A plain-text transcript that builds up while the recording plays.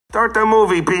Start the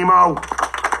movie, Pimo.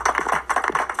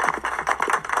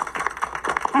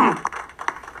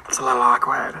 It's a little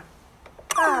awkward.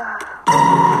 Oh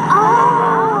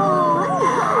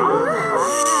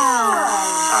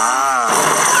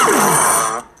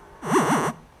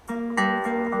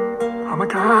my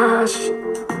gosh.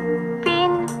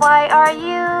 Finn, why are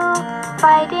you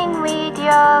fighting with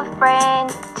your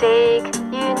friend Jake?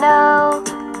 You know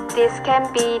this can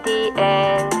be the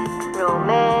end.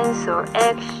 Romance or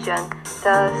action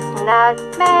does not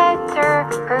matter.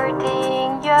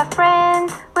 Hurting your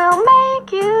friend will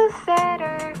make you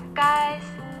sadder. Guys,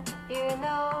 you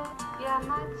know you're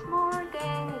much more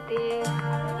than this.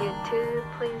 You two,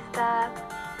 please stop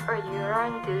or you're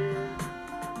undue.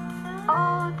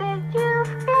 All that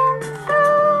you've been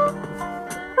through,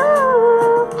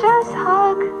 just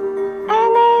hug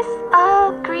and it's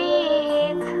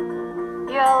agreed.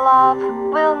 Your love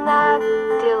will not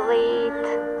delete.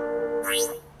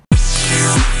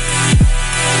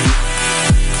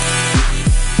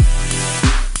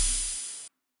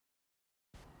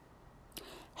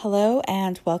 Hello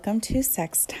and welcome to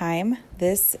Sex Time.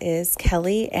 This is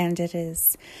Kelly and it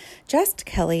is just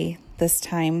Kelly this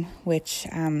time, which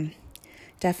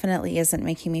definitely isn't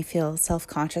making me feel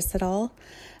self-conscious at all.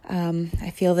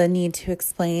 I feel the need to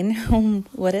explain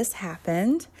what has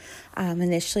happened.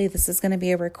 Initially, this is going to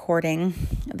be a recording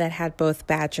that had both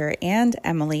Badger and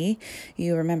Emily.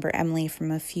 You remember Emily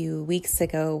from a few weeks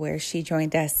ago where she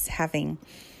joined us having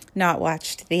not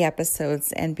watched the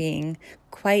episodes and being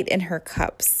quite in her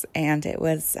cups. And it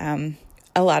was a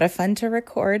lot of fun to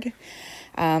record.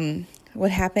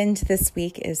 What happened this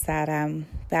week is that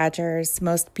Badger's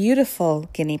most beautiful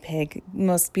guinea pig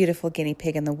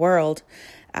in the world,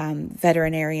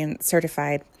 veterinarian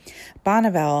certified,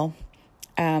 Bonnabelle,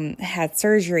 had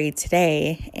surgery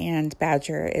today, and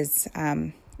Badger is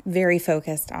very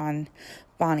focused on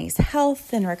Bonnie's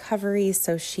health and recovery,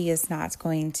 so she is not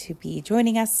going to be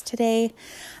joining us today.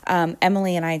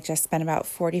 Emily and I just spent about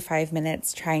 45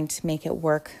 minutes trying to make it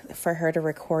work for her to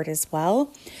record as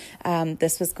well.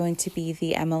 This was going to be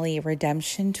the Emily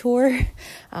Redemption Tour.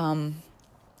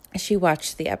 She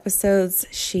watched the episodes.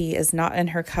 She is not in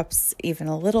her cups even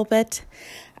a little bit,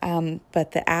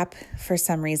 but the app, for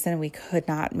some reason, we could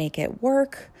not make it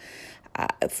work.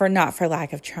 For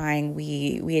lack of trying,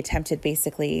 we attempted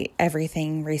basically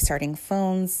everything, restarting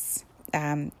phones,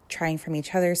 trying from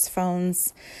each other's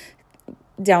phones,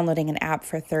 downloading an app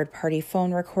for third-party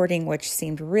phone recording, which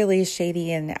seemed really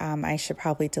shady, and I should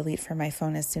probably delete from my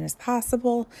phone as soon as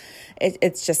possible.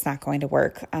 It's just not going to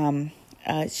work.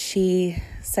 She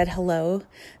said hello.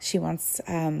 She wants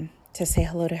to say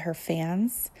hello to her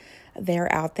fans.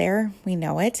 They're out there. We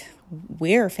know it.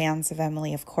 We're fans of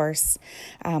Emily, of course.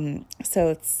 So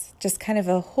it's just kind of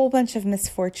a whole bunch of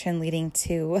misfortune leading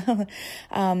to,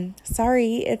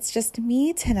 sorry, it's just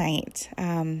me tonight.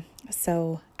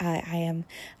 So I am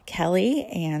Kelly,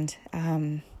 and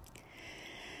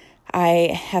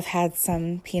I have had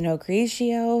some Pinot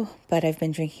Grigio, but I've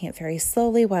been drinking it very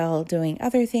slowly while doing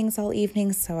other things all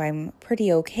evening, so I'm pretty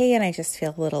okay, and I just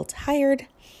feel a little tired.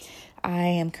 I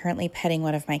am currently petting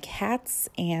one of my cats,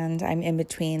 and I'm in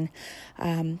between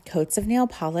coats of nail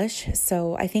polish.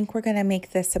 So I think we're going to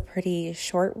make this a pretty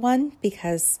short one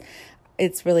because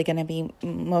it's really going to be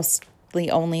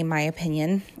mostly only my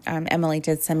opinion. Emily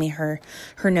did send me her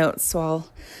notes, so I'll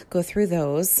go through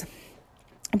those.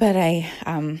 But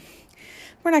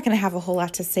we're not going to have a whole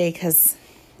lot to say because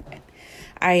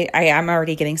I am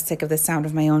already getting sick of the sound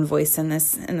of my own voice in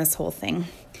this whole thing.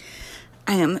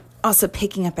 I am also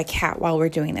picking up a cat while we're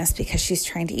doing this because she's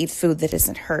trying to eat food that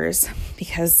isn't hers.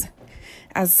 Because,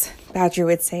 as Badger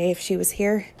would say if she was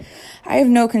here, I have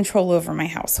no control over my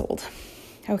household.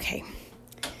 Okay.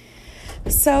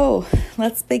 So,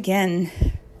 let's begin.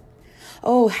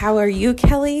 Oh, how are you,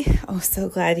 Kelly? Oh, so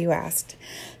glad you asked.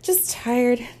 Just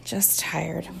tired.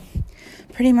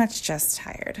 Pretty much just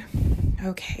tired.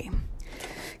 Okay.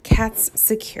 Cats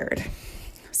secured.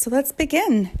 So let's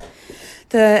begin.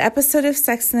 The episode of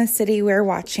Sex and the City we're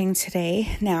watching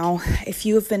today. Now, if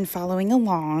you have been following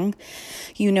along,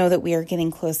 you know that we are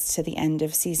getting close to the end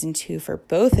of season 2 for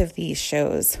both of these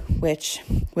shows, which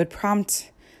would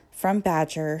prompt from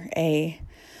Badger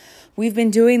 "We've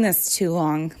been doing this too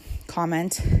long"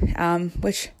 comment,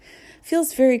 which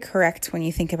feels very correct when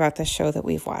you think about the show that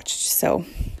we've watched. So,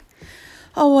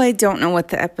 I don't know what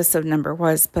the episode number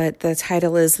was, but the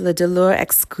title is Le Douleur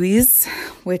Exquise,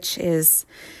 which is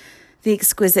the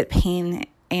exquisite pain,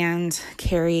 and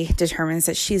Carrie determines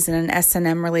that she's in an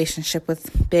S&M relationship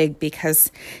with Big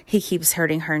because he keeps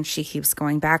hurting her and she keeps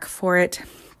going back for it.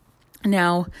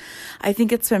 Now, I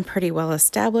think it's been pretty well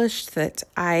established that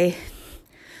I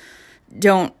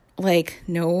don't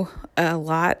know a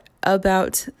lot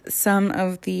about some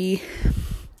of the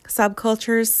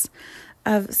subcultures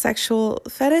of sexual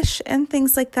fetish and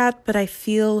things like that, but I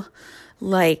feel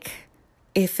like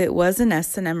if it was an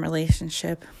S&M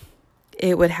relationship,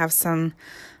 it would have some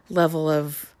level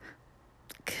of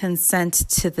consent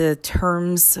to the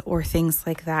terms or things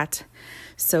like that.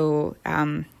 So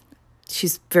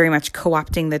she's very much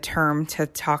co-opting the term to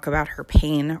talk about her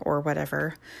pain or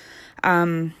whatever.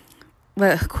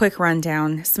 But a quick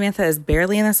rundown. Samantha is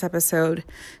barely in this episode.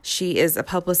 She is a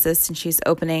publicist and she's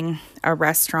opening a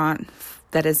restaurant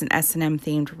that is an S&M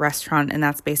themed restaurant, and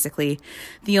that's basically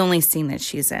the only scene that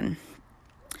she's in.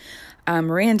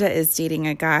 Miranda is dating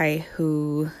a guy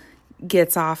who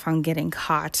gets off on getting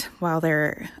caught while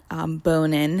they're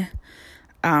boning.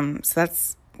 So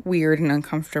that's weird and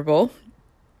uncomfortable.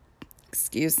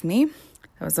 Excuse me.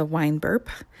 That was a wine burp.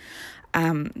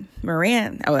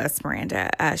 That's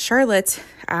Miranda. Charlotte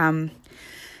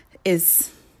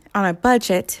is on a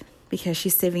budget because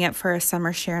she's saving up for a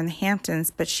summer share in the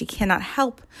Hamptons, but she cannot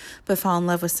help but fall in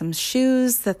love with some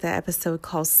shoes that the episode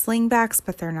calls slingbacks,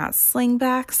 but they're not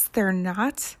slingbacks. They're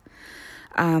not.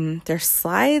 They're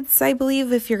slides, I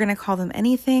believe, if you're going to call them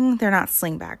anything. They're not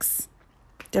slingbacks.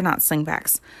 They're not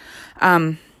slingbacks.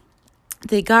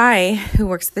 The guy who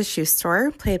works at the shoe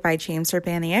store, played by James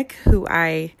Urbaniak, who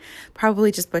I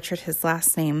probably just butchered his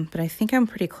last name, but I think I'm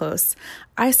pretty close.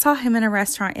 I saw him in a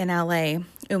restaurant in LA,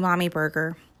 Umami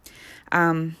Burger.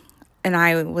 And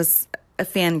I was a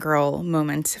fangirl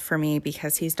moment for me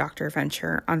because he's Dr.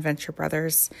 Venture on Venture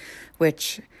Brothers,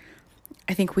 which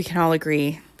I think we can all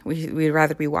agree we'd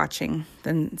rather be watching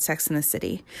than Sex and the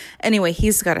City. Anyway,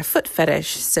 he's got a foot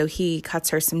fetish, so he cuts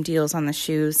her some deals on the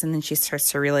shoes, and then she starts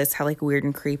to realize how weird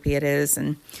and creepy it is,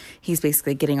 and he's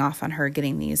basically getting off on her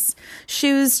getting these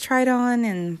shoes tried on,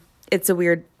 and it's a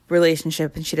weird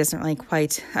relationship, and she doesn't really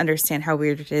quite understand how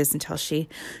weird it is until she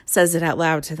says it out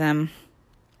loud to them.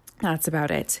 That's about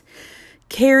it.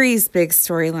 Carrie's big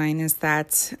storyline is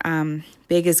that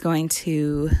Big is going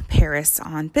to Paris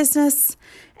on business,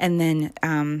 and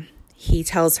then he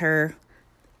tells her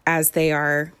as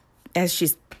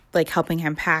she's helping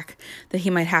him pack that he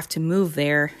might have to move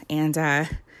there, and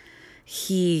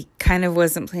he kind of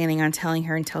wasn't planning on telling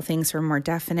her until things were more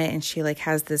definite, and she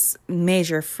has this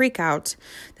major freak out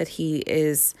that he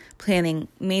is planning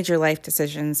major life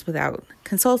decisions without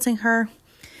consulting her.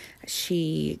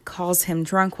 She calls him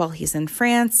drunk while he's in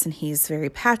France, and he's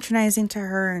very patronizing to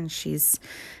her, and she's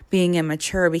being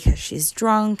immature because she's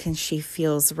drunk, and she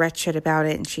feels wretched about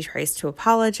it, and she tries to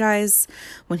apologize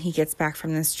when he gets back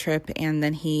from this trip, and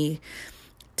then he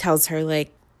tells her,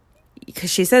 because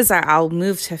she says, I'll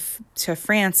move to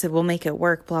France, it will make it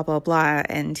work, blah, blah, blah,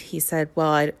 and he said,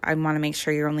 well, I want to make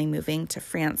sure you're only moving to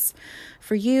France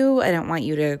for you. I don't want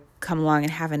you to come along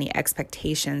and have any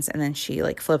expectations. And then she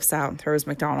flips out and throws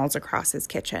McDonald's across his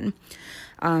kitchen.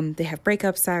 They have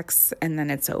breakup sex, and then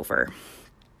it's over.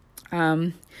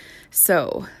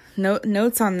 So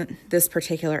notes on this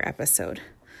particular episode.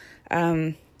 We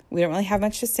don't really have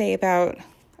much to say about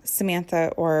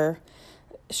Samantha or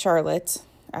Charlotte.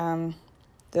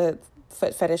 The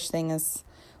foot fetish thing is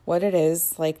what it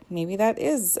is. Maybe that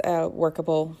is a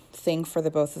workable thing for the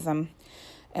both of them.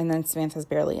 And then Samantha's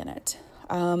barely in it.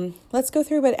 Let's go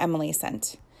through what Emily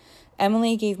sent.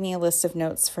 Emily gave me a list of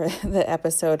notes for the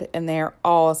episode, and they're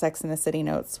all Sex and the City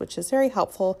notes, which is very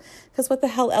helpful because what the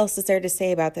hell else is there to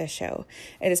say about this show?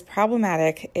 It is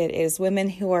problematic. It is women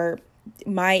who are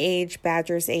my age,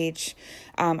 Badger's age.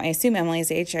 I assume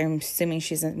Emily's age. I'm assuming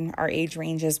she's in our age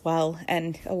range as well.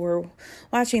 And we're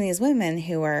watching these women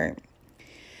who are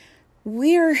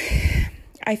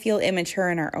I feel immature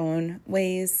in our own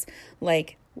ways.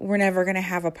 We're never going to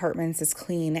have apartments as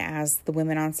clean as the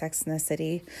women on Sex and the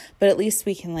City, but at least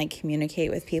we can communicate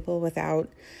with people without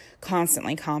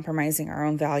constantly compromising our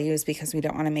own values because we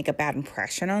don't want to make a bad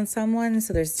impression on someone.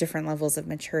 So there's different levels of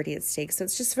maturity at stake. So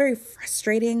it's just very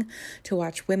frustrating to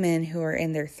watch women who are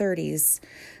in their 30s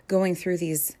going through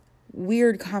these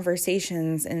weird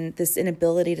conversations and this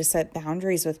inability to set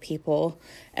boundaries with people,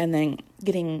 and then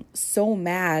getting so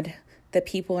mad that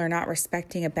people are not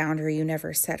respecting a boundary you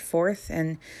never set forth.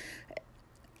 And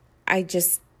I had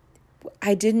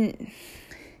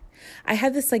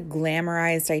this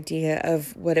glamorized idea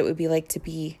of what it would be like to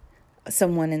be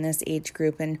someone in this age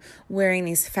group and wearing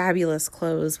these fabulous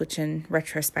clothes, which in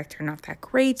retrospect are not that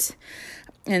great,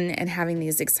 and having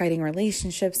these exciting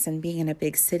relationships and being in a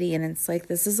big city. And it's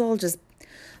this is all just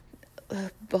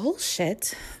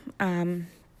bullshit.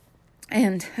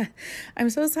 And I'm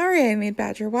so sorry I made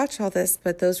Badger watch all this,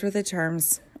 but those were the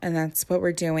terms, and that's what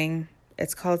we're doing.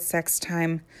 It's called Sex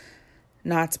Time.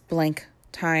 not blank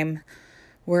time.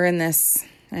 We're in this,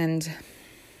 and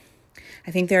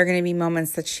I think there are going to be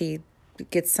moments that she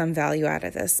gets some value out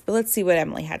of this. But let's see what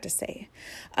Emily had to say.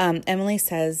 Emily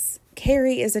says,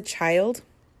 Carrie is a child.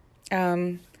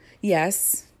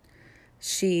 Yes,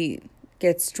 she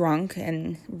gets drunk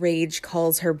and rage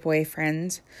calls her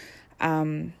boyfriend,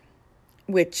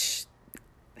 which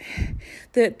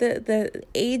the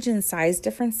age and size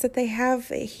difference that they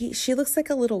have, she looks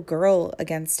like a little girl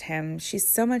against him. She's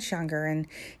so much younger, and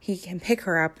he can pick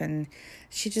her up, and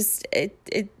she just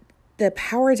the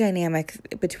power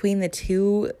dynamic between the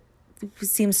two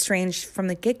seems strange from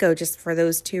the get-go, just for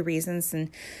those two reasons. And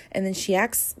then she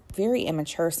acts very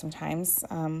immature sometimes,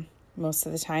 most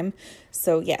of the time.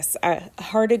 So yes,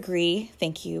 hard agree.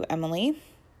 Thank you, Emily.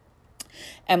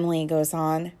 Emily goes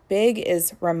on, Big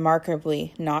is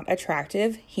remarkably not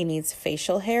attractive. He needs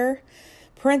facial hair.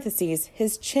 Parentheses,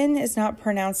 his chin is not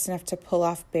pronounced enough to pull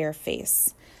off bare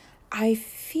face. I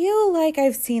feel like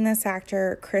I've seen this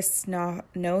actor, Chris Noth.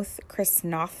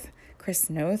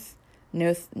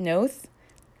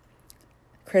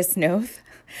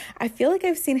 I feel like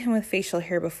I've seen him with facial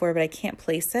hair before, but I can't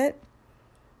place it.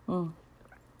 I'm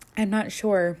not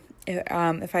sure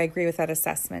if I agree with that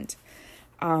assessment.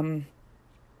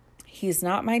 He's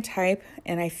not my type,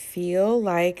 and I feel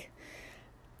like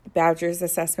Badger's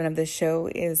assessment of this show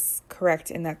is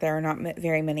correct in that there are not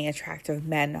very many attractive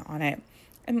men on it.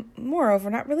 And moreover,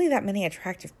 not really that many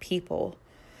attractive people.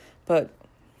 But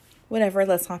whatever,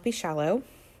 let's not be shallow.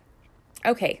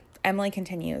 Okay, Emily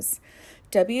continues.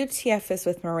 WTF is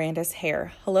with Miranda's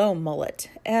hair. Hello, mullet.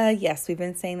 Yes, we've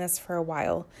been saying this for a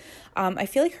while. I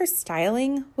feel like her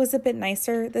styling was a bit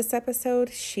nicer this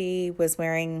episode. She was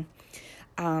wearing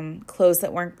clothes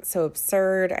that weren't so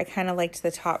absurd. I kind of liked the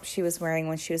top she was wearing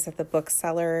when she was at the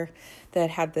bookseller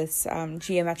that had this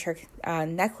geometric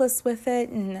necklace with it.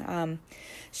 And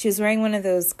she was wearing one of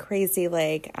those crazy,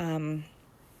 like,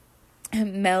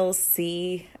 Mel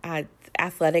C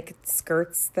athletic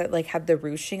skirts that, like, had the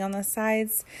ruching on the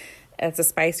sides. It's a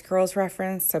Spice Girls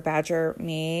reference, so Badger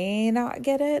may not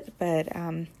get it, but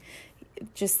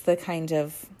just the kind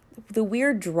of the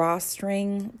weird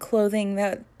drawstring clothing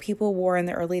that people wore in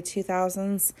the early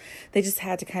 2000s. They just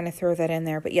had to kind of throw that in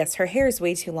there. But yes, her hair is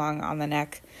way too long on the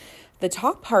neck. The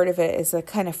top part of it is a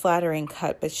kind of flattering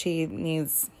cut, but she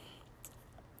needs...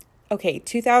 Okay,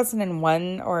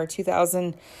 2001 or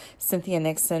 2000 Cynthia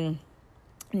Nixon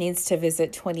needs to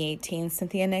visit 2018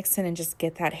 Cynthia Nixon and just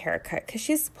get that haircut, because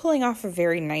she's pulling off a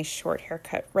very nice short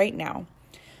haircut right now.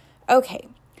 Okay.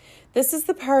 This is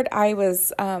the part I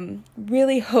was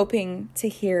really hoping to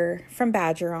hear from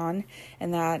Badger on,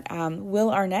 and that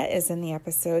Will Arnett is in the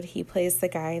episode. He plays the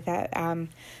guy that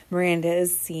Miranda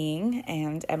is seeing,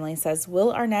 and Emily says,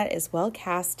 Will Arnett is well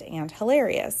cast and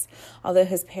hilarious, although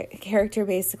his character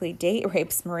basically date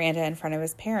rapes Miranda in front of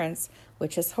his parents,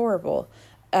 which is horrible.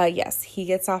 Yes, he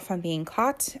gets off on being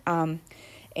caught,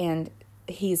 and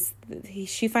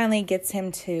she finally gets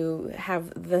him to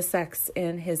have the sex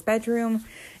in his bedroom,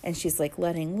 and she's like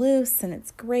letting loose, and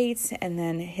it's great. And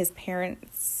then his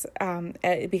parents,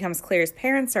 it becomes clear his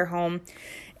parents are home,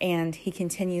 and he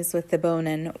continues with the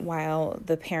bonin while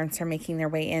the parents are making their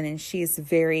way in, and she's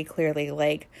very clearly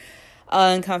like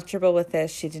uncomfortable with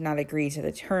this. She did not agree to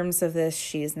the terms of this.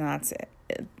 She's not,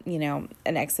 an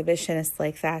exhibitionist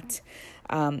like that.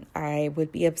 I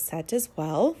would be upset as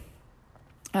well.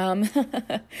 And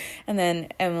then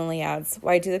Emily adds,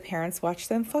 why do the parents watch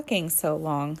them fucking so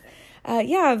long?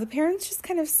 The parents just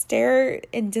kind of stare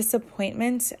in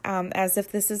disappointment, as if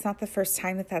this is not the first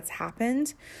time that that's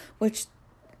happened, which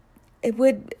it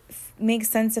would make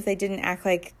sense if they didn't act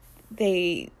like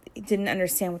they didn't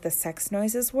understand what the sex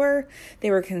noises were.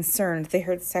 They were concerned. They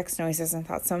heard sex noises and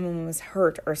thought someone was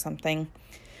hurt or something.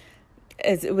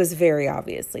 It was very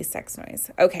obviously sex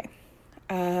noise. Okay.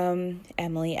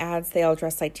 Emily adds, they all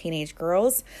dress like teenage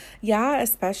girls. Yeah,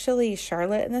 especially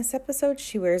Charlotte in this episode.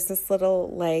 She wears this little,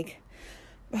 like,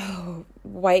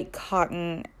 white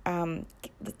cotton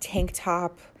tank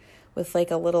top with, like,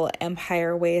 a little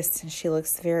empire waist, and she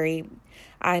looks very,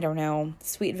 I don't know,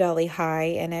 Sweet Valley High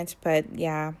in it. But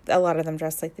yeah, a lot of them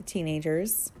dress like the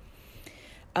teenagers.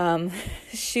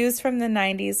 Shoes from the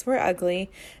 90s were ugly,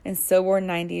 and so were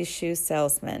 90s shoe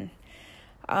salesmen.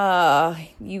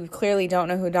 You clearly don't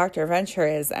know who Dr. Venture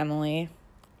is, Emily.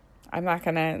 I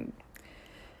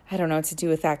don't know what to do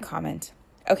with that comment.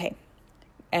 Okay.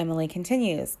 Emily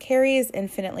continues. Carrie is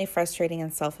infinitely frustrating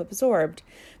and self-absorbed.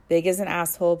 Big is an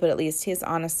asshole, but at least he is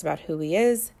honest about who he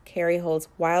is. Carrie holds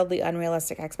wildly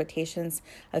unrealistic expectations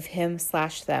of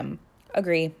him/them.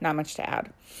 Agree, not much to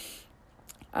add.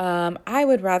 I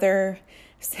would rather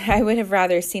I would have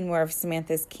rather seen more of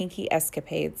Samantha's kinky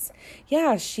escapades.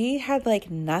 Yeah, she had like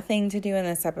nothing to do in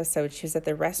this episode. She was at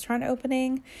the restaurant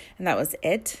opening, and that was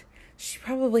it. She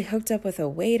probably hooked up with a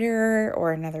waiter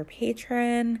or another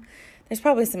patron. There's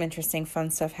probably some interesting fun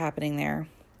stuff happening there.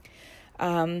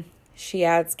 She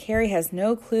adds, Carrie has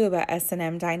no clue about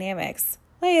S&M dynamics.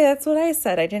 Hey, that's what I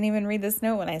said. I didn't even read this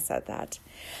note when I said that.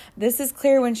 This is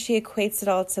clear when she equates it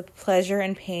all to pleasure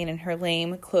and pain in her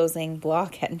lame closing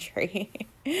block entry.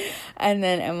 And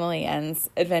then Emily ends,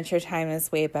 Adventure Time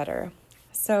is way better.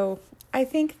 So I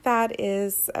think that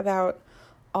is about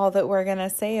all that we're going to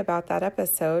say about that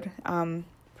episode.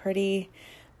 Pretty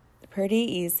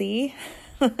easy.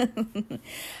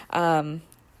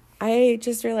 I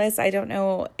just realized I don't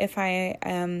know if I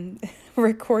am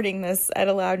recording this at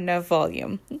a loud enough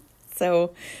volume.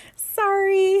 So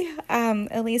sorry.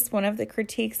 At least one of the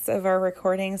critiques of our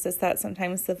recordings is that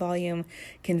sometimes the volume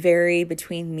can vary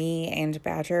between me and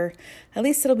Badger. At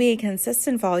least it'll be a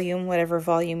consistent volume, whatever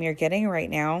volume you're getting right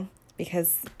now,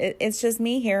 because it's just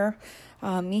me here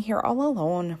all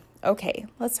alone. Okay,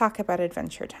 let's talk about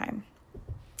Adventure Time.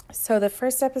 So the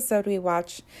first episode we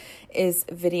watch is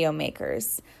Video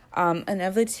Makers. And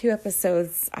of the two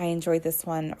episodes, I enjoyed this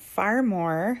one far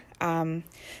more.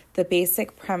 The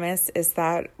basic premise is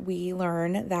that we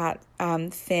learn that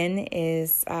Finn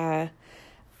is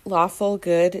lawful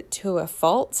good to a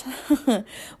fault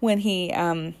when he,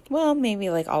 maybe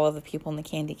like all of the people in the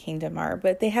Candy Kingdom are,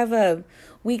 but they have a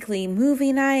weekly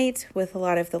movie night with a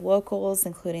lot of the locals,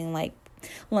 including like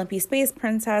Lumpy Space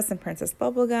Princess and Princess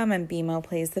Bubblegum, and BMO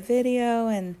plays the video,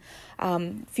 and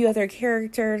a few other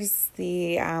characters,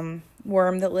 the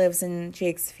worm that lives in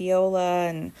Jake's Viola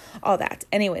and all that.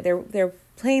 Anyway, they're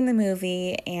playing the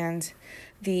movie, and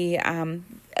the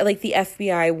the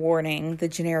FBI warning, the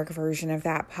generic version of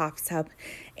that pops up,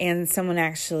 and someone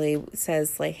actually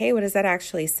says like, hey, what does that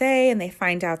actually say? And they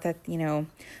find out that,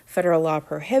 federal law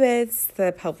prohibits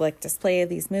the public display of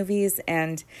these movies,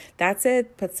 and that's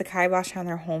it, puts the kibosh on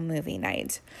their whole movie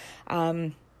night.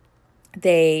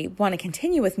 They want to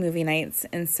continue with movie nights,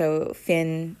 and so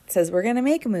Finn says, we're going to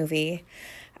make a movie.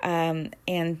 And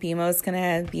BMO's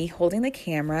going to be holding the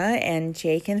camera, and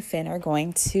Jake and Finn are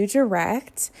going to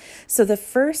direct. So the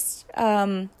first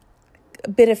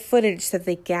bit of footage that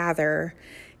they gather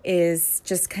is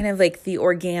just kind of like the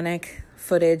organic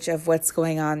footage of what's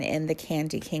going on in the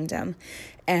Candy Kingdom.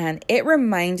 And it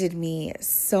reminded me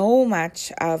so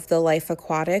much of The Life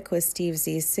Aquatic with Steve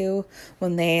Zissou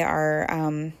when they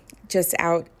are just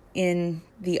out in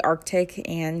the Arctic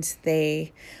and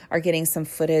they are getting some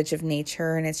footage of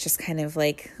nature, and it's just kind of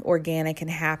like organic and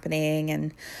happening,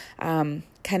 and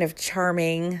kind of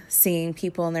charming seeing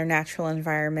people in their natural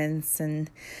environments and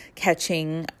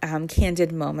catching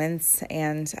candid moments.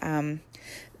 And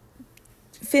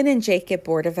Finn and Jake get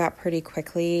bored of that pretty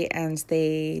quickly, and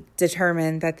they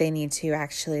determine that they need to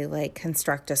actually like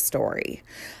construct a story.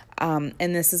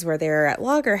 And this is where they're at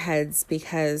loggerheads,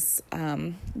 because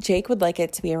Jake would like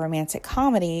it to be a romantic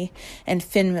comedy and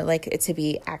Finn would like it to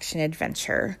be action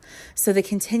adventure. So they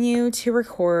continue to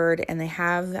record, and they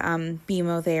have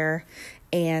BMO there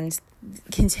and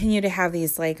continue to have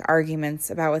these like arguments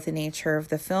about what the nature of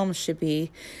the film should be.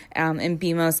 And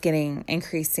BMO's getting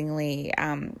increasingly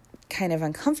kind of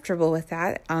uncomfortable with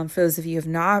that. For those of you who have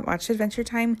not watched Adventure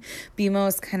Time, BMO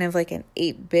is kind of like an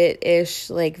 8-bit-ish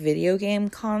like video game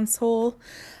console.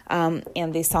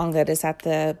 And the song that is at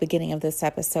the beginning of this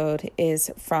episode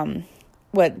is from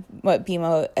what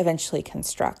BMO eventually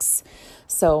constructs.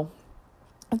 So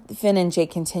Finn and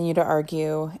Jake continue to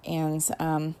argue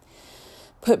and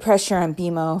put pressure on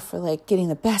BMO for like getting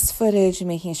the best footage and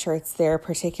making sure it's their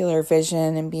particular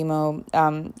vision. And BMO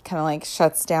kind of like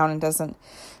shuts down and doesn't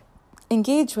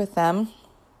engage with them.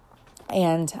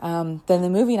 And then the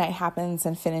movie night happens,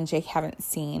 and Finn and Jake haven't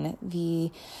seen the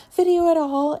video at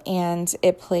all, and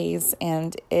it plays,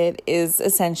 and it is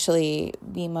essentially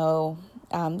BMO.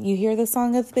 You hear the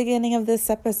song at the beginning of this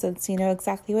episode, so you know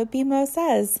exactly what BMO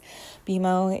says.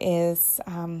 BMO is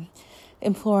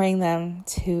imploring them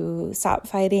to stop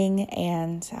fighting,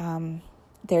 and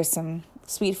there's some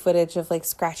sweet footage of like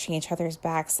scratching each other's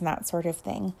backs and that sort of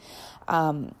thing.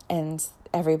 And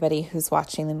everybody who's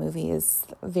watching the movie is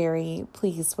very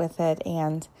pleased with it,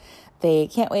 and they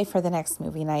can't wait for the next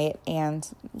movie night, and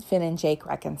Finn and Jake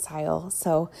reconcile.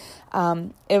 So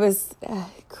it was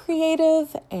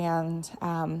creative, and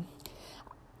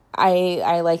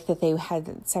I like that they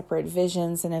had separate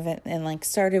visions and like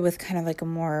started with kind of like a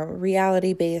more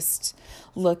reality-based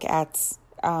look at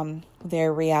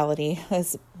their reality,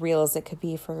 as real as it could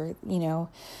be for,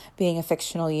 being a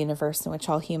fictional universe in which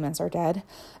all humans are dead,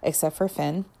 except for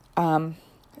Finn.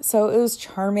 So it was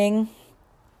charming.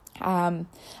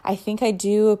 I think I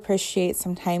do appreciate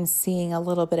sometimes seeing a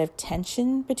little bit of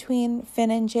tension between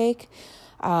Finn and Jake.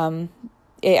 I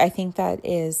think that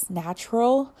is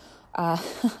natural. I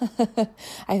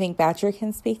think Badger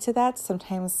can speak to that.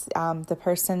 Sometimes the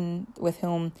person with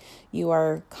whom you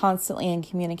are constantly in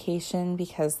communication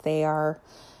because they are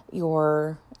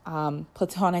your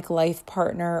platonic life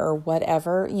partner or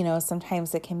whatever,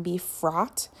 sometimes it can be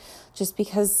fraught just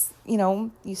because,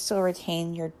 you still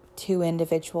retain your two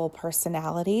individual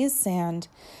personalities and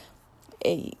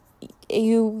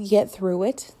you get through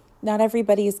it. Not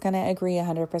everybody is going to agree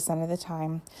 100% of the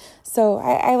time. So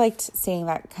I liked seeing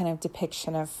that kind of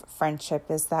depiction of friendship,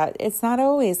 is that it's not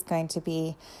always going to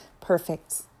be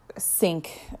perfect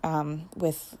sync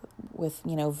with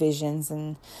visions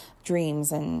and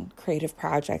dreams and creative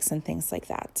projects and things like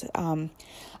that.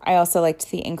 I also liked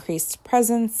the increased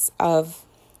presence of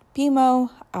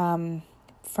BMO.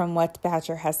 From what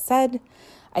Badger has said,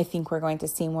 I think we're going to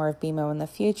see more of BMO in the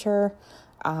future,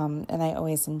 and I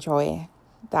always enjoy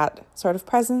that sort of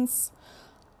presence.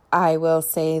 I will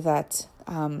say that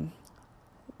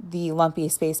the Lumpy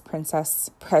Space Princess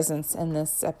presence in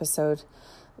this episode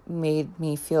made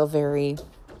me feel very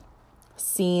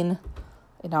seen,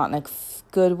 not in a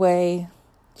good way.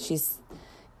 She's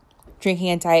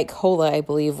drinking a Diet Cola, I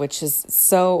believe, which is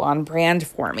so on brand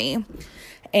for me.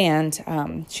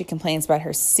 And she complains about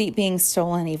her seat being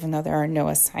stolen, even though there are no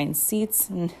assigned seats.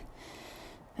 And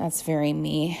that's very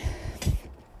me.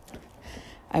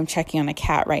 I'm checking on a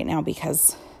cat right now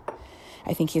because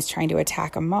I think he's trying to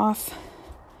attack a moth.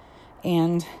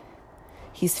 And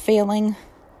he's failing.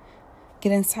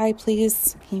 Get inside,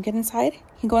 please. Can you get inside? Can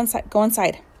you go inside? Go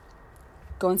inside.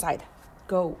 Go inside.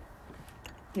 Go.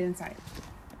 Get inside.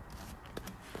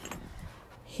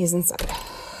 He's inside.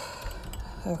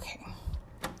 Okay.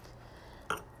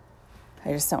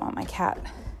 I just don't want my cat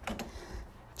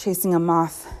chasing a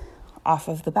moth off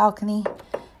of the balcony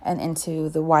and into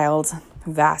the wild,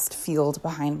 vast field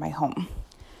behind my home.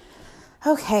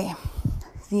 Okay.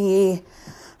 The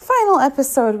final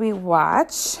episode we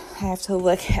watch, I have to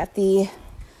look at the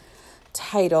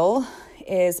title,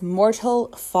 is Mortal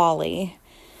Folly.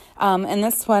 And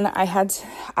this one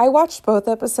I watched both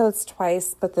episodes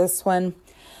twice, but this one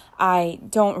I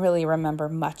don't really remember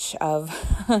much of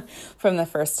from the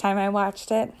first time I watched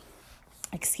it.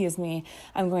 Excuse me,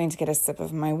 I'm going to get a sip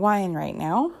of my wine right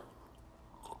now.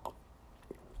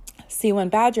 See, when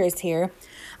Badger is here,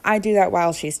 I do that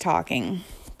while she's talking.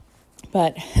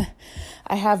 But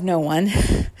I have no one.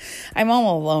 I'm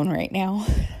all alone right now.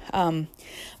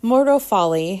 Mortal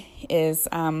Folly is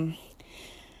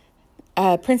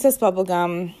Princess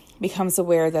Bubblegum becomes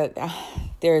aware that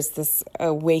there's this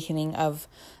awakening of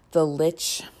the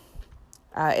Lich.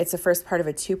 It's the first part of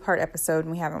a 2-part episode,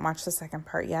 and we haven't watched the second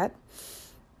part yet.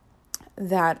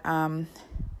 That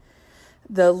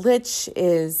the Lich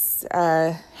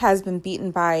has been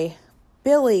beaten by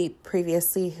Billy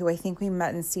previously, who I think we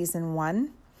met in season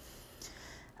 1.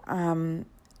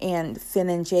 And Finn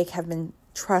and Jake have been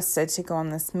trusted to go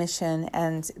on this mission,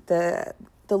 and the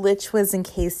Lich was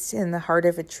encased in the heart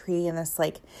of a tree in this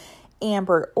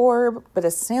amber orb, but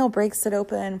a snail breaks it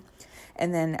open,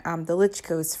 and then the Lich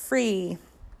goes free,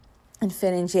 and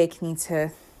Finn and Jake need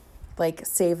to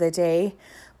save the day.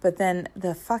 But then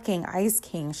the fucking Ice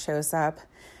King shows up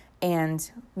and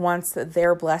wants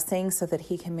their blessing so that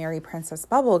he can marry Princess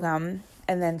Bubblegum,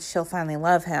 and then she'll finally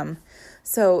love him.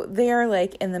 So they're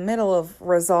in the middle of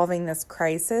resolving this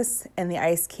crisis, and the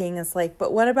Ice King is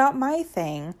but what about my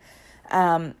thing?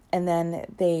 And then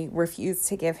they refuse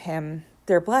to give him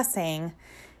their blessing,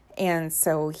 and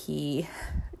so he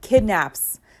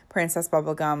kidnaps Princess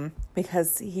Bubblegum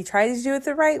because he tried to do it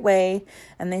the right way,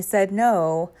 and they said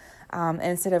no.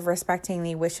 Instead of respecting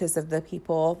the wishes of the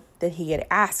people that he had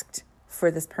asked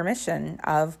for this permission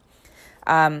of,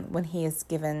 when he is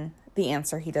given the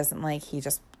answer he doesn't like, he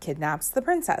just kidnaps the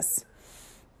princess.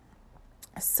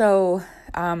 So,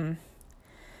 I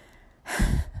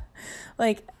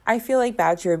feel like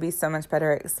Badger would be so much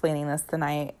better at explaining this than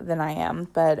I am,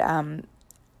 but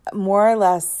more or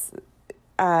less,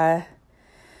 the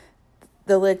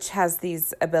Lich has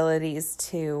these abilities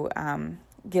to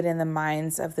get in the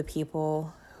minds of the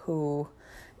people who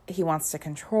he wants to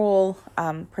control.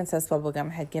 Princess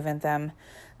Bubblegum had given them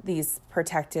these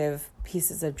protective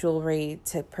pieces of jewelry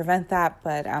to prevent that,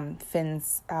 but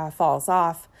Finn's falls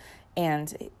off,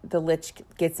 and the Lich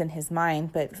gets in his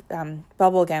mind. But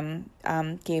Bubblegum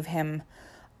gave him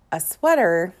a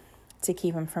sweater to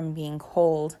keep him from being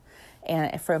cold,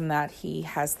 and from that he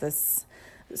has this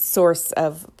source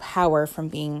of power from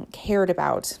being cared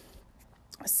about.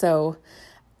 So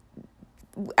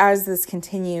as this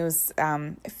continues,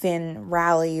 Finn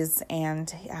rallies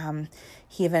and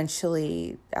he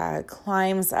eventually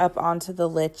climbs up onto the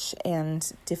Lich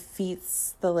and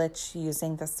defeats the Lich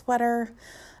using the sweater,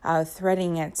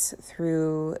 threading it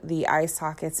through the eye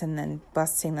sockets and then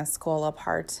busting the skull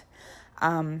apart.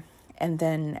 And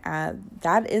then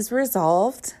that is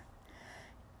resolved.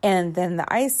 And then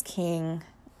the Ice King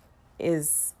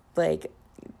is like,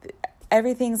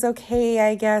 everything's okay,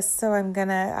 I guess. So I'm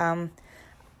gonna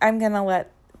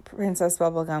let Princess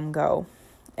Bubblegum go.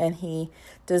 And he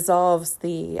dissolves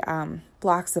the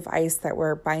blocks of ice that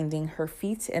were binding her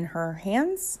feet in her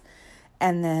hands.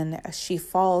 And then she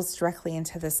falls directly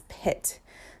into this pit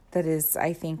that is,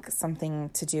 I think, something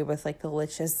to do with like the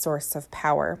Lich's source of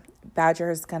power. Badger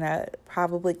is going to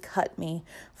probably cut me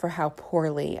for how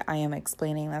poorly I am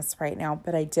explaining this right now,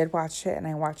 but I did watch it and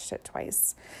I watched it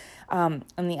twice. And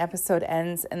the episode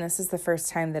ends, and this is the first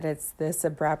time that it's this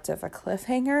abrupt of a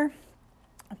cliffhanger.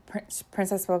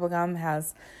 Princess Bubblegum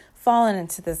has fallen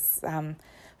into this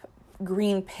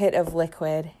green pit of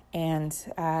liquid, and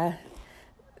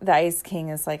the Ice King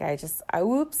is like,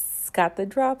 oops, got the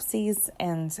dropsies,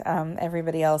 and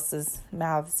everybody else's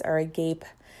mouths are agape,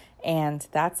 and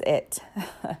that's it.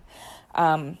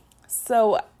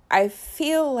 So I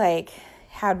feel like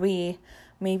had we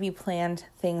maybe planned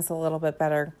things a little bit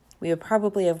better, we would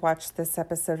probably have watched this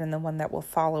episode and the one that will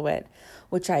follow it,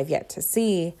 which I've yet to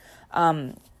see.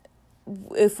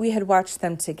 If we had watched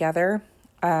them together,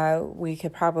 we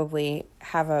could probably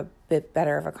have a bit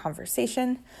better of a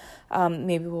conversation.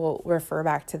 Maybe we'll refer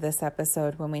back to this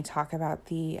episode when we talk about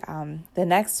the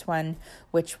next one,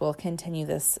 which will continue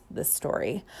this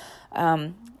story.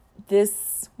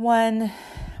 This one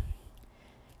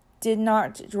did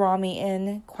not draw me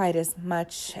in quite as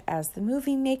much as the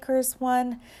Movie Makers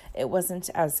one. It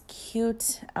wasn't as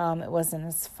cute. It wasn't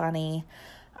as funny.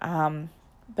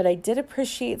 But I did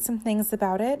appreciate some things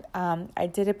about it. I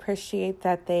did appreciate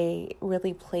that they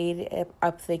really played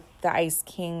up the Ice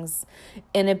King's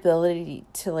inability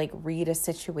to like read a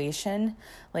situation.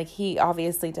 Like, he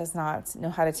obviously does not know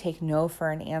how to take no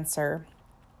for an answer,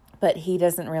 but he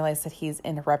doesn't realize that he's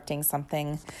interrupting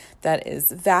something that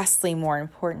is vastly more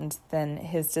important than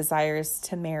his desires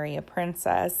to marry a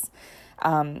princess.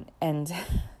 And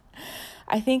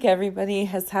I think everybody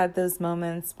has had those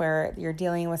moments where you're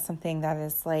dealing with something that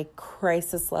is like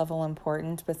crisis level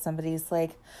important, but somebody's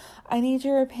like, I need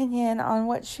your opinion on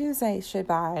what shoes I should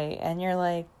buy. And you're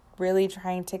like really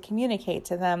trying to communicate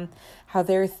to them how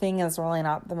their thing is really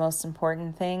not the most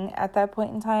important thing at that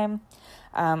point in time.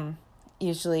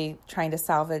 Usually trying to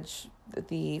salvage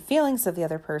the feelings of the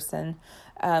other person.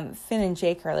 Finn and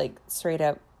Jake are like straight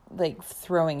up like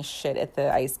throwing shit at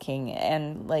the Ice King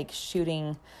and like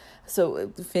shooting. So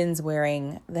Finn's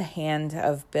wearing the hand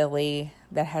of Billy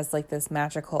that has like this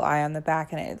magical eye on the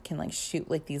back, and it can like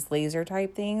shoot like these laser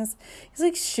type things. He's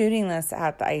like shooting this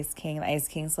at the Ice King, and the Ice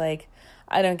King's like,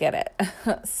 I don't get it.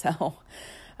 So,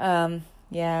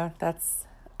 yeah, that's,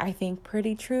 I think,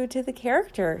 pretty true to the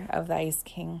character of the Ice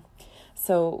King.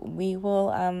 So we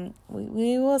will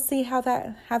we will see how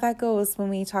that goes when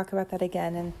we talk about that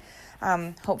again,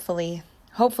 and hopefully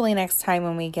next time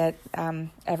when we get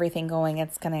everything going,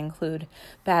 it's going to include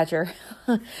Badger,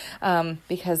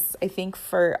 because I think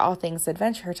for all things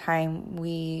Adventure Time,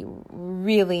 we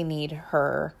really need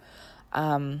her.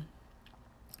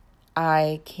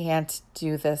 I can't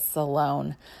do this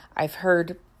alone. I've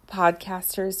heard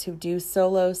podcasters who do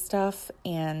solo stuff,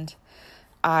 and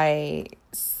I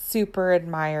super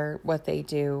admire what they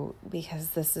do,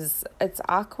 because it's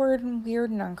awkward and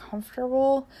weird and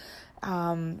uncomfortable.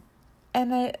 And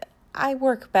I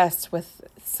work best with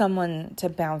someone to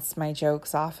bounce my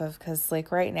jokes off of, because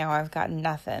like right now I've got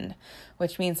nothing,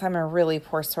 which means I'm a really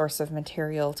poor source of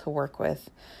material to work with.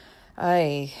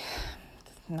 Not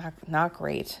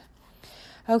great.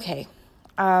 Okay.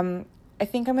 I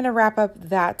think I'm going to wrap up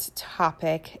that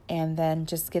topic and then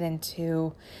just get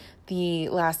into the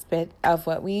last bit of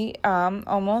what we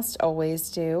almost always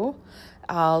do.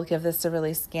 I'll give this a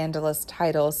really scandalous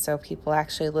title so people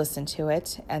actually listen to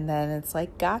it, and then it's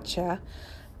like, gotcha,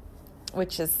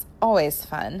 which is always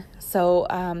fun. So,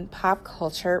 pop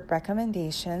culture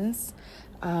recommendations.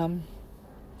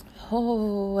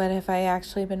 What have I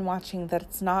actually been watching that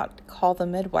it's not Call the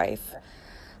Midwife?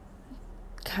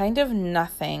 Kind of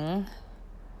nothing.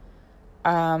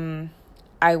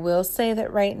 I will say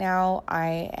that right now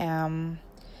I am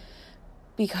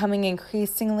becoming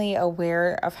increasingly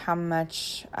aware of how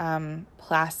much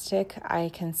plastic I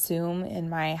consume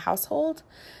in my household,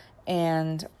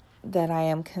 and that I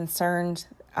am concerned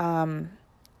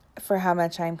for how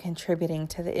much I'm contributing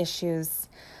to the issues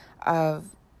of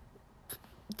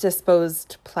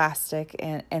disposed plastic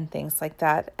and things like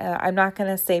that. I'm not going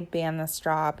to say ban the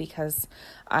straw because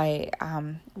I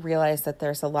realize that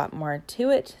there's a lot more to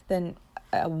it than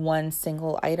one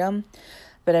single item.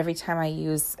 But every time I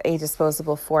use a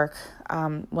disposable fork,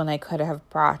 when I could have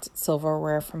brought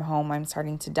silverware from home, I'm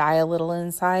starting to die a little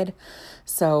inside.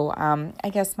 So I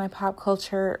guess my pop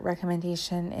culture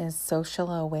recommendation is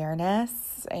social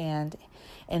awareness and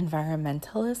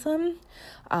environmentalism.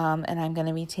 And I'm going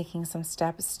to be taking some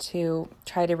steps to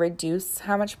try to reduce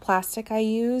how much plastic I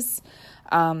use,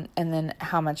 and then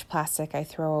how much plastic I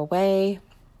throw away.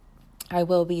 I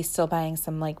will be still buying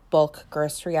some like bulk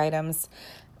grocery items,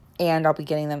 and I'll be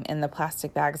getting them in the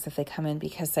plastic bags if they come in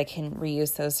because I can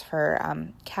reuse those for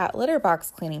cat litter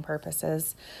box cleaning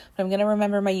purposes. But I'm going to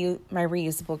remember my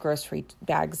reusable grocery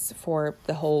bags for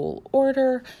the whole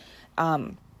order,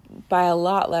 buy a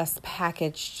lot less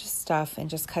packaged stuff, and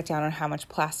just cut down on how much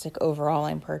plastic overall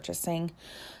I'm purchasing.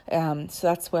 So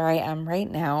that's where I am right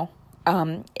now.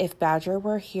 If Badger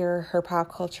were here, her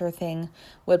pop culture thing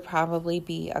would probably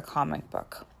be a comic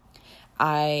book.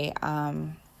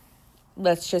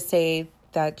 Let's just say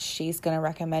that she's going to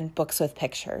recommend books with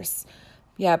pictures.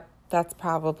 Yep, that's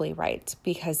probably right.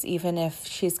 Because even if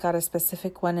she's got a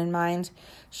specific one in mind,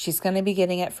 she's going to be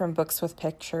getting it from books with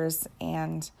pictures.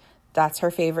 And that's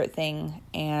her favorite thing.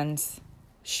 And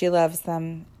she loves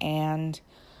them. And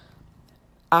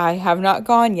I have not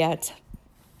gone yet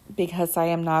because I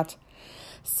am not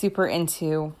super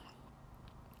into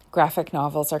graphic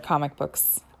novels or comic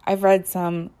books. I've read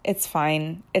some. It's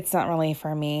fine. It's not really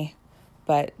for me.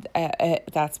 But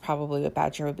that's probably what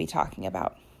Badger would be talking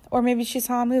about. Or maybe she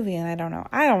saw a movie and I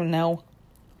don't know.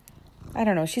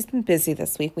 She's been busy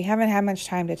this week. We haven't had much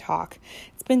time to talk.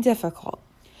 It's been difficult.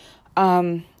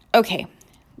 Okay.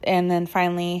 And then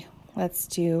finally, let's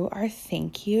do our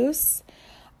thank yous.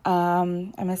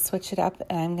 I'm going to switch it up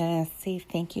and I'm going to say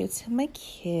thank you to my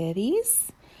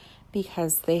kitties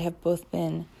because they have both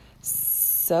been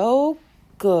so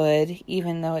good,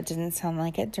 even though it didn't sound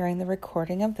like it during the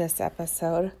recording of this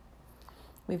episode.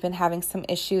 We've been having some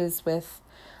issues with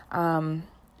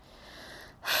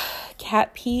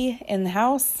cat pee in the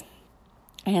house,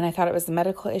 and I thought it was a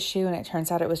medical issue, and it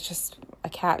turns out it was just a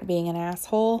cat being an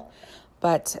asshole,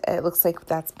 but it looks like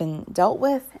that's been dealt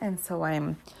with, and so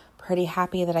I'm pretty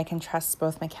happy that I can trust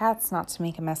both my cats not to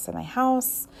make a mess of my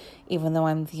house. Even though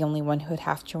I'm the only one who would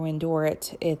have to endure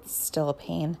it, it's still a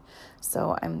pain.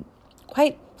 So I'm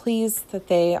quite pleased that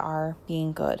they are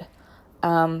being good.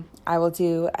 I will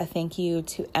do a thank you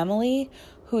to Emily,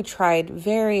 who tried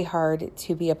very hard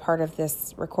to be a part of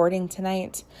this recording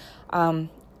tonight.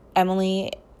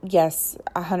 Emily, yes,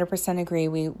 100% agree.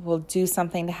 We will do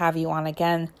something to have you on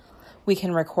again. We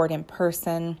can record in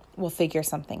person. We'll figure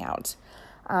something out.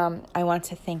 I want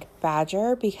to thank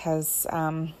Badger because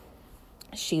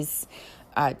she's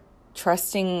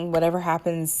trusting whatever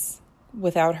happens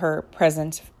without her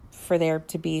present for there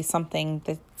to be something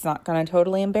that's not going to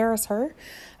totally embarrass her.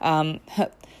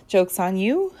 Joke's on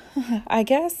you, I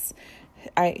guess.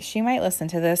 She might listen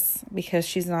to this because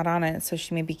she's not on it, so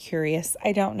she may be curious.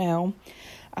 I don't know.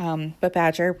 But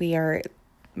Badger,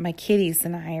 my kitties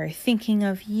and I are thinking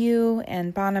of you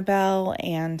and Bonnabelle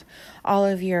and all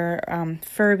of your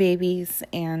fur babies,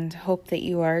 and hope that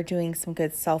you are doing some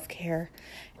good self-care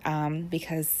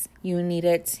because you need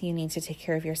it. You need to take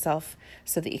care of yourself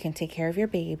so that you can take care of your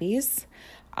babies.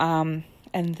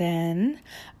 And then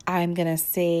I'm going to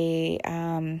say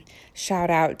shout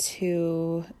out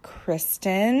to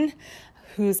Kristen,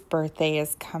 whose birthday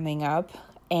is coming up,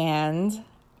 and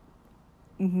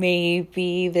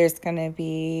maybe there's going to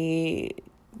be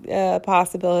a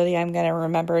possibility I'm going to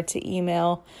remember to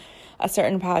email a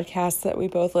certain podcast that we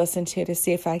both listen to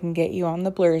see if I can get you on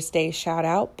the Blur's Day shout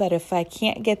out. But if I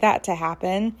can't get that to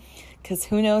happen, because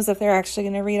who knows if they're actually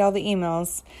going to read all the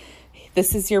emails,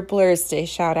 this is your Blur's Day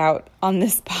shout out on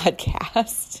this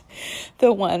podcast,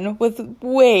 the one with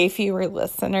way fewer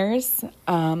listeners.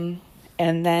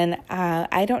 And then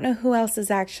I don't know who else is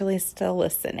actually still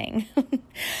listening.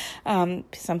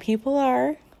 Some people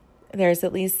are. There's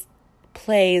at least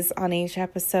plays on each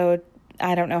episode.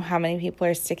 I don't know how many people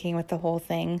are sticking with the whole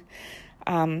thing.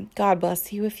 God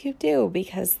bless you if you do,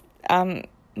 because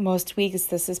most weeks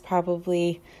this is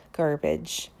probably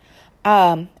garbage.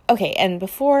 Okay, and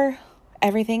before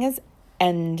everything is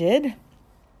ended,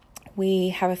 we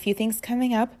have a few things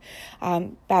coming up.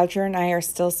 Badger and I are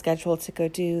still scheduled to go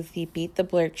do the Beat the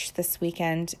Blurch this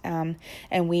weekend, and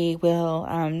we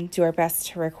will do our best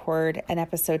to record an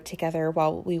episode together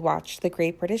while we watch the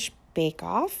Great British Bake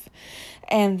Off.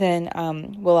 And then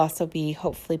we'll also be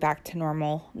hopefully back to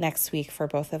normal next week for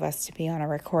both of us to be on a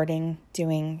recording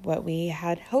doing what we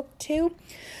had hoped to.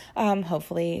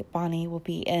 Hopefully Bonnie will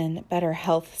be in better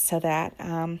health so that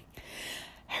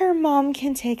her mom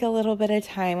can take a little bit of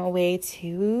time away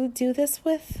to do this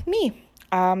with me.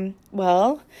 And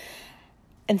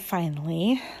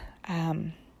finally,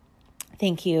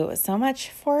 thank you so much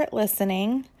for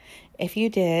listening. If you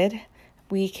did,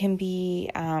 we can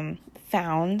be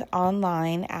found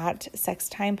online at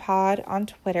Sextime Pod on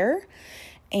Twitter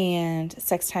and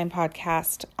Sextime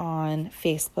Podcast on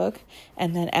Facebook.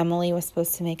 And then Emily was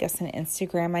supposed to make us an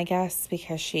Instagram, I guess,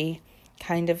 because she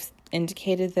kind of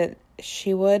indicated that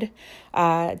she would.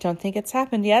 Don't think it's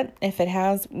happened yet. If it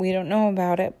has, we don't know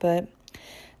about it, but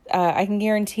I can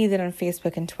guarantee that on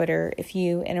Facebook and Twitter, if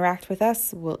you interact with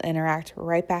us, we'll interact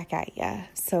right back at you.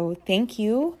 So thank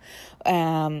you.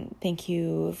 Thank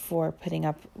you for putting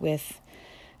up with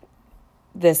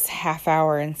this half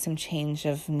hour and some change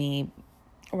of me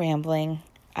rambling.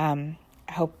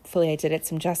 Hopefully I did it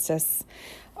some justice.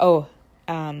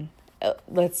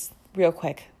 Let's real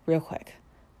quick.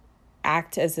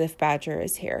 Act as if Badger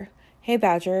is here. Hey,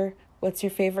 Badger, what's your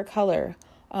favorite color?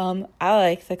 I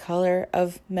like the color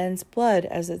of men's blood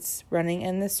as it's running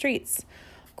in the streets.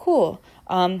 Cool.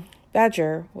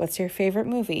 Badger, what's your favorite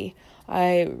movie?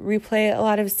 I replay a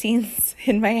lot of scenes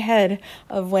in my head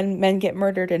of when men get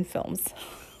murdered in films.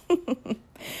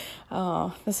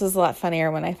 Oh, this was a lot funnier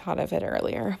when I thought of it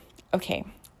earlier. Okay.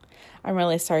 I'm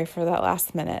really sorry for that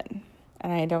last minute.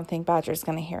 And I don't think Badger's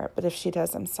going to hear it. But if she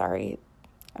does, I'm sorry.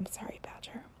 I'm sorry,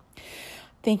 Badger.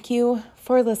 Thank you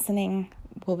for listening.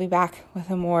 We'll be back with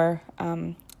a more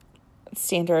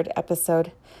standard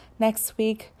episode next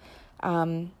week.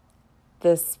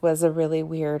 This was a really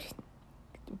weird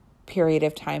period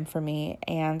of time for me,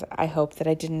 and I hope that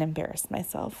I didn't embarrass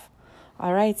myself.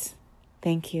 All right.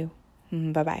 Thank you.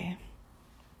 Bye-bye.